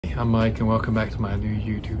Hi, I'm Mike and welcome back to my new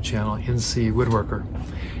YouTube channel, NC Woodworker.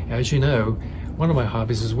 As you know, one of my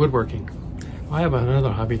hobbies is woodworking. I have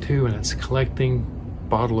another hobby too, and it's collecting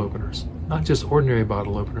bottle openers. Not just ordinary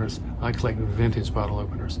bottle openers, I collect vintage bottle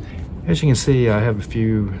openers. As you can see, I have a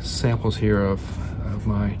few samples here of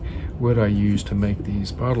my wood I use to make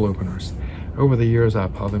these bottle openers. Over the years,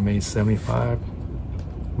 I've probably made 75,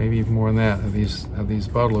 maybe even more than that, of these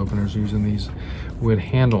bottle openers using these wood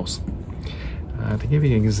handles. To give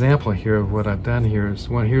you an example here of what I've done here is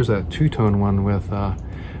here's a two-tone one with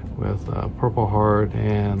purple heart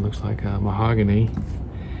and looks like a mahogany,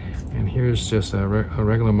 and here's just a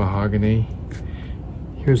regular mahogany.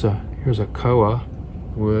 Here's a koa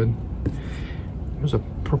wood. There's a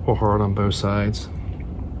purple heart on both sides.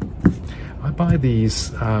 I buy these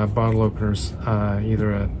bottle openers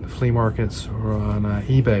either at flea markets or on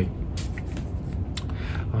eBay.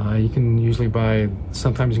 You can usually buy,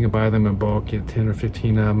 sometimes you can buy them in bulk, get 10 or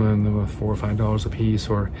 15 of them with $4 or $5 a piece,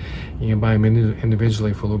 or you can buy them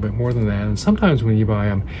individually for a little bit more than that. And sometimes when you buy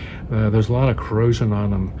them, there's a lot of corrosion on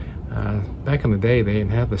them. Back in the day, they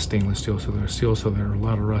didn't have the stainless steel, so there's a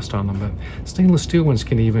lot of rust on them. But stainless steel ones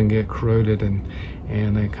can even get corroded and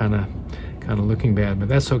they kind of looking bad. But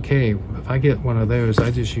that's okay. If I get one of those,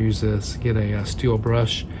 I just use this, get a steel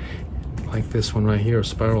brush like this one right here, a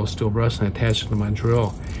spiral steel brush, and attach it to my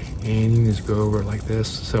drill, and you can just go over it like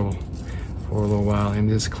this for a little while, and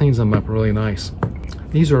just cleans them up really nice.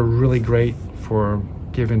 These are really great for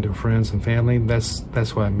giving to friends and family. That's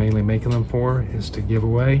what I'm mainly making them for, is to give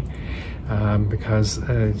away, because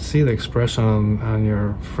see the expression on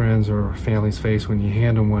your friends or family's face when you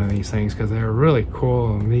hand them one of these things, because they're really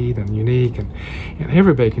cool and neat and unique, and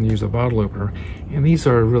everybody can use a bottle opener. And these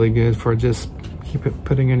are really good for just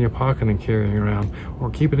putting in your pocket and carrying around, or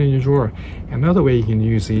keep it in your drawer. Another way you can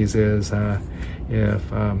use these is if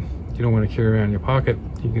you don't want to carry around in your pocket,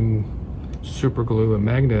 you can super glue a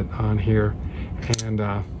magnet on here and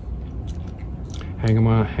hang them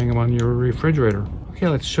on your refrigerator. Okay,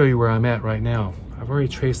 let's show you where I'm at right now. I've already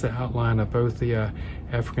traced the outline of both the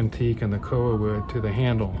African teak and the koa wood to the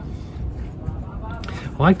handle.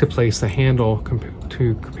 I like to place the handle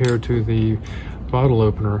compared to the bottle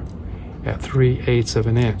opener at 3/8 of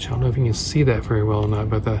an inch. I don't know if you can see that very well or not,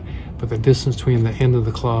 but the distance between the end of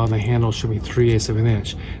the claw and the handle should be 3/8 of an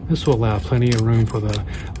inch. This will allow plenty of room for the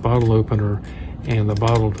bottle opener and the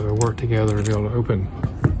bottle to work together and be able to open.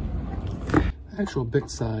 The actual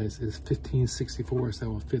bit size is 15/64, so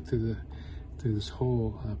that will fit through this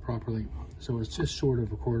hole properly. So it's just short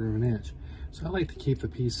of 1/4 of an inch. So I like to keep the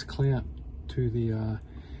piece clamped to the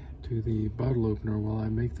bottle opener while I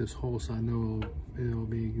make this hole, so I know it'll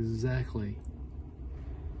be exactly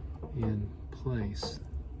in place.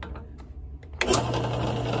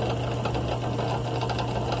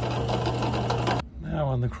 Now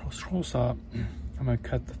on the scroll saw, I'm going to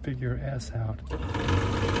cut the figure S out.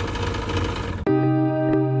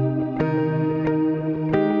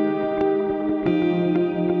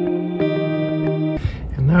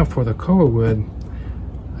 And now for the koa wood,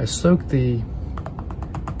 I soaked the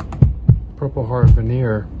Purple Heart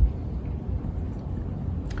veneer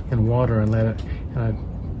in water and I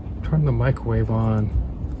turned the microwave on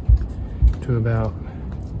to about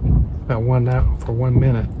 1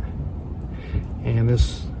 minute. And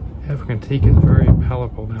this African teak is very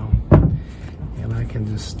palatable now, and I can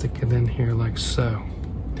just stick it in here like so.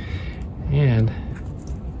 And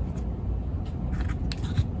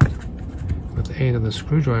with the aid of the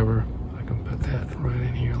screwdriver, I can put that right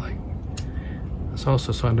in here like this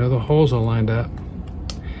also, so I know the holes are lined up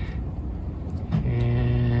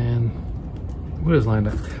and wood is lined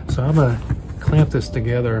up. So I'm gonna clamp this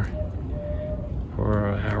together for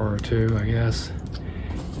an hour or two, I guess,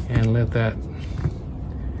 and let that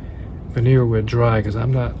veneer wood dry, because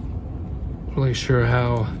I'm not really sure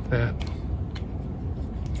how that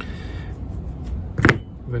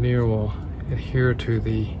veneer will adhere to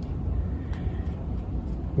the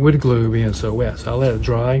wood glue being so wet. So I'll let it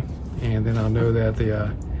dry, and then I'll know that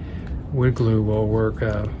the wood glue will work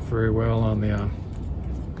very well on the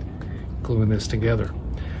gluing this together.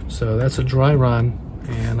 So that's a dry run,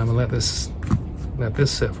 and I'm gonna let this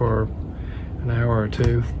sit for an hour or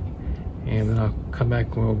two, and then I'll come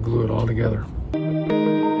back and we'll glue it all together.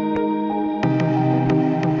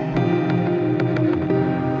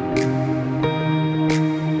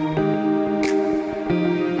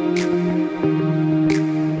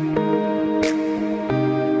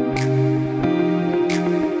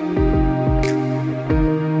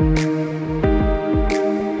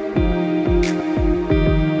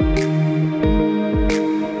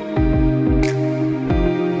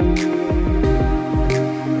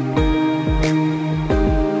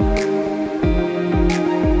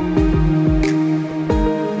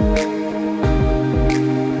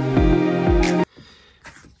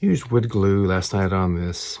 wood glue last night on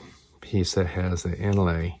this piece that has the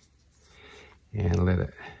inlay and let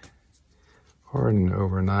it harden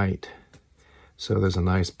overnight. So there's a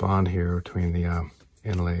nice bond here between the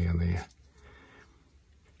inlay and the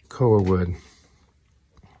koa wood.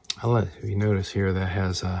 I'll let you notice here that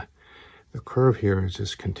has the curve here is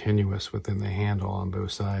just continuous within the handle on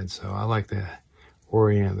both sides. So I like to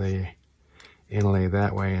orient the inlay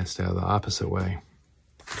that way instead of the opposite way.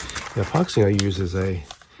 The epoxy I use is a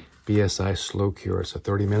BSI slow cure. It's a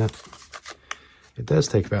 30-minute. It does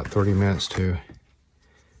take about 30 minutes to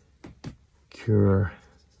cure,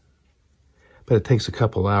 but it takes a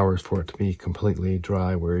couple hours for it to be completely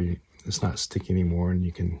dry where it's not sticky anymore and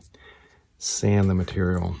you can sand the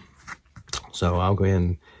material. So I'll go ahead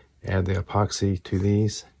and add the epoxy to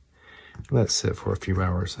these. Let it sit for a few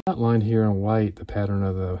hours. Outlined here in white the pattern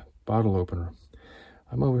of the bottle opener.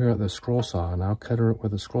 I'm over here at the scroll saw, and I'll cut it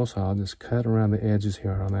with a scroll saw. I'll just cut around the edges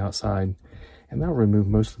here on the outside, and that'll remove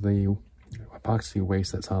most of the epoxy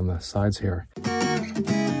waste that's on the sides here.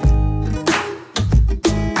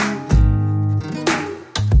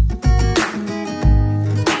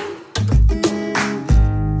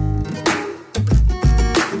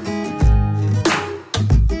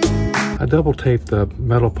 I double taped the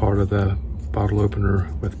metal part of the bottle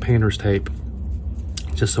opener with painter's tape,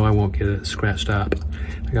 just so I won't get it scratched up.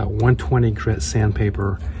 I got 120 grit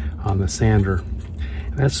sandpaper on the sander.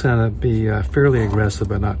 That's gonna be fairly aggressive,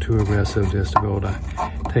 but not too aggressive, just to be able to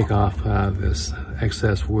take off this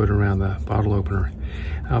excess wood around the bottle opener.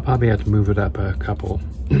 I'll probably have to move it up a couple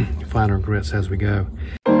finer grits as we go.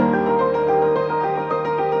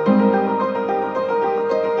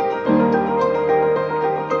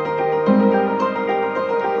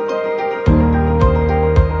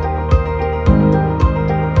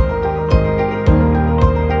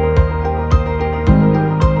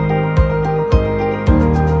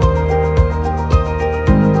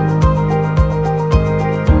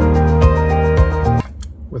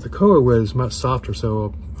 With the koa wood is much softer, so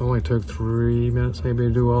it only took 3 minutes maybe to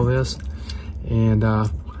do all this. And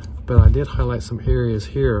but I did highlight some areas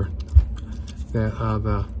here that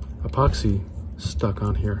the epoxy stuck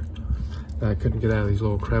on here that I couldn't get out of these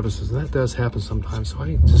little crevices. And that does happen sometimes, so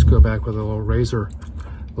I just go back with a little razor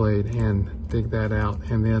blade and dig that out,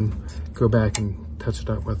 and then go back and touch it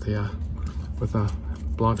up with a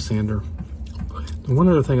block sander. And one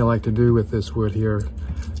other thing I like to do with this wood here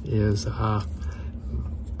is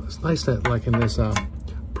it's nice that, like in this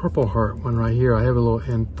Purple Heart one right here, I have a little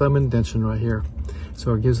thumb indentation right here.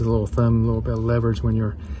 So it gives the little thumb a little bit of leverage when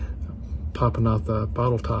you're popping off the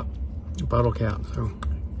bottle cap. So,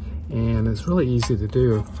 and it's really easy to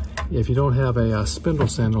do. If you don't have a spindle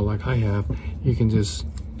sander like I have, you can just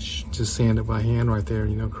sand it by hand right there,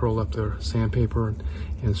 you know, curl up the sandpaper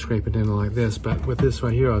and scrape it in like this. But with this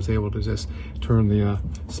right here, I was able to just turn the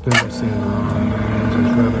spindle sander on and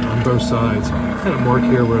just rub it on both sides. Kind of mark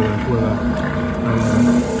here with a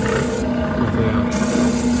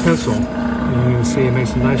pencil. And you can see it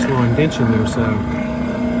makes a nice little indentation there, so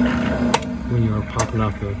when you're popping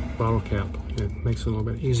off the bottle cap, it makes it a little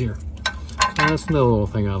bit easier. So that's another little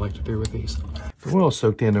thing I like to do with these. The oil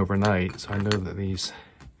soaked in overnight, so I know that these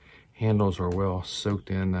handles are well soaked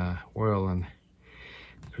in oil and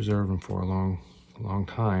preserve them for a long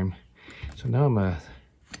time. So now I'm gonna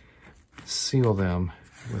seal them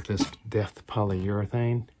with this Deft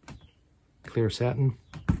polyurethane clear satin,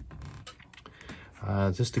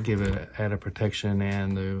 just to give it added protection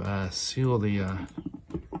and to seal the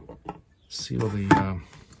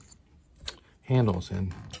handles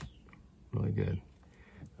in really good.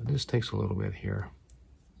 This takes a little bit here.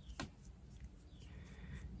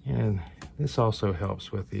 And this also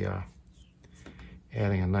helps with the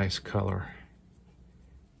adding a nice color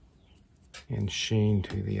and sheen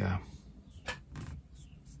to the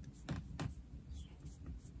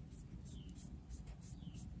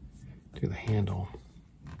handle.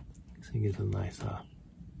 So it gives a nice,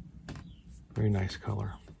 very nice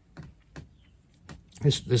color.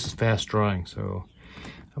 This is fast drying, so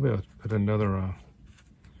I'll be able to put another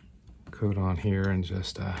coat on here in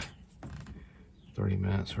just 30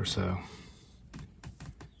 minutes or so.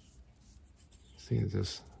 See, it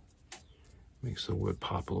just makes the wood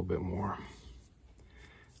pop a little bit more.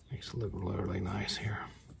 Makes it look really nice here.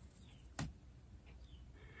 I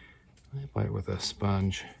apply it with a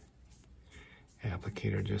sponge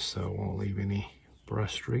applicator just so it won't leave any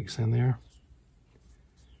brush streaks in there.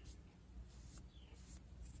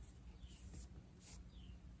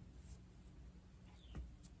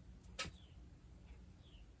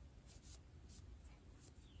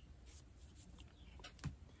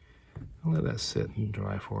 I'll let that sit and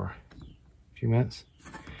dry for a few minutes.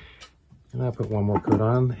 And I'll put one more coat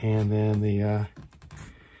on, and then the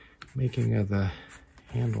making of the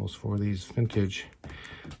handles for these vintage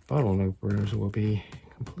bottle openers will be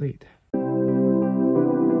complete.